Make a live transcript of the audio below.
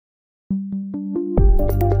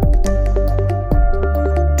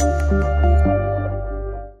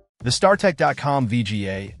The StarTech.com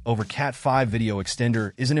VGA over CAT5 video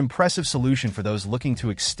extender is an impressive solution for those looking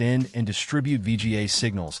to extend and distribute VGA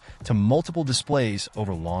signals to multiple displays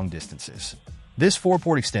over long distances. This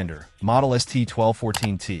 4-port extender, model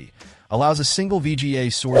ST1214T, allows a single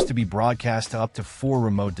VGA source to be broadcast to up to 4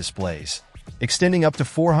 remote displays, extending up to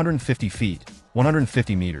 450 feet,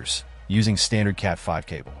 150 meters, using standard CAT5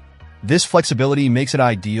 cable. This flexibility makes it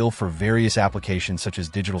ideal for various applications such as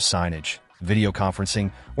digital signage, video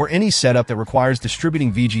conferencing, or any setup that requires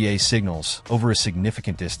distributing VGA signals over a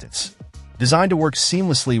significant distance. Designed to work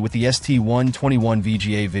seamlessly with the ST121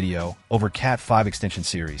 VGA video over CAT5 extension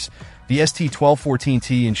series, the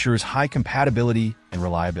ST1214T ensures high compatibility and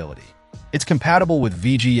reliability. It's compatible with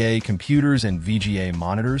VGA computers and VGA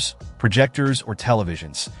monitors, projectors, or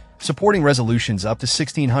televisions, supporting resolutions up to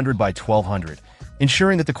 1600 by 1200,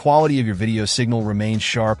 ensuring that the quality of your video signal remains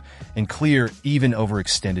sharp and clear even over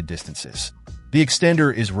extended distances. The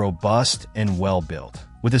extender is robust and well-built,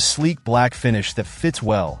 with a sleek black finish that fits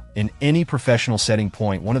well in any professional setting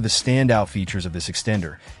point. One of the standout features of this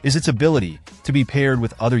extender is its ability to be paired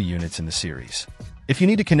with other units in the series. If you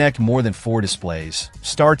need to connect more than 4 displays,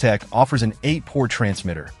 StarTech offers an 8-port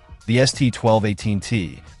transmitter, the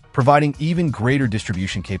ST1218T, providing even greater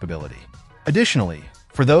distribution capability. Additionally,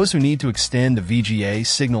 for those who need to extend the VGA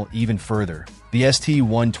signal even further, the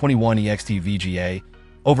ST121EXT VGA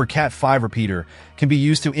over CAT5 repeater can be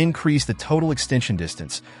used to increase the total extension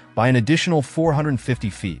distance by an additional 450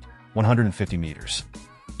 feet, 150 meters.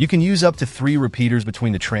 You can use up to 3 repeaters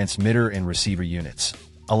between the transmitter and receiver units,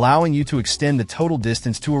 allowing you to extend the total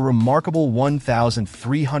distance to a remarkable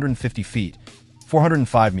 1,350 feet,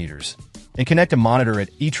 405 meters, and connect a monitor at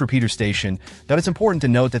each repeater station. That it's important to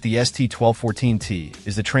note that the ST1214T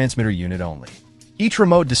is the transmitter unit only. Each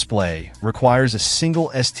remote display requires a single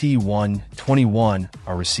ST121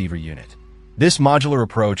 or receiver unit. This modular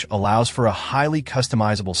approach allows for a highly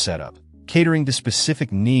customizable setup, catering to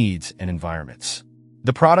specific needs and environments.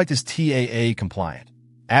 The product is TAA compliant,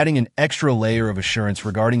 adding an extra layer of assurance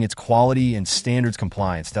regarding its quality and standards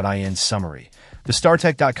compliance. In summary, the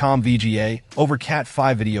StarTech.com VGA over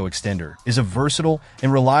CAT5 video extender is a versatile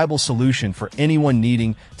and reliable solution for anyone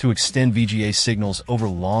needing to extend VGA signals over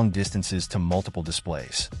long distances to multiple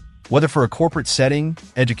displays. Whether for a corporate setting,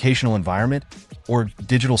 educational environment, or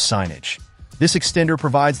digital signage, this extender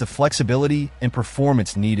provides the flexibility and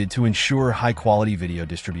performance needed to ensure high-quality video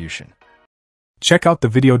distribution. Check out the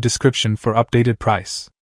video description for updated price.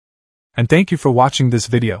 And thank you for watching this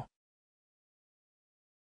video.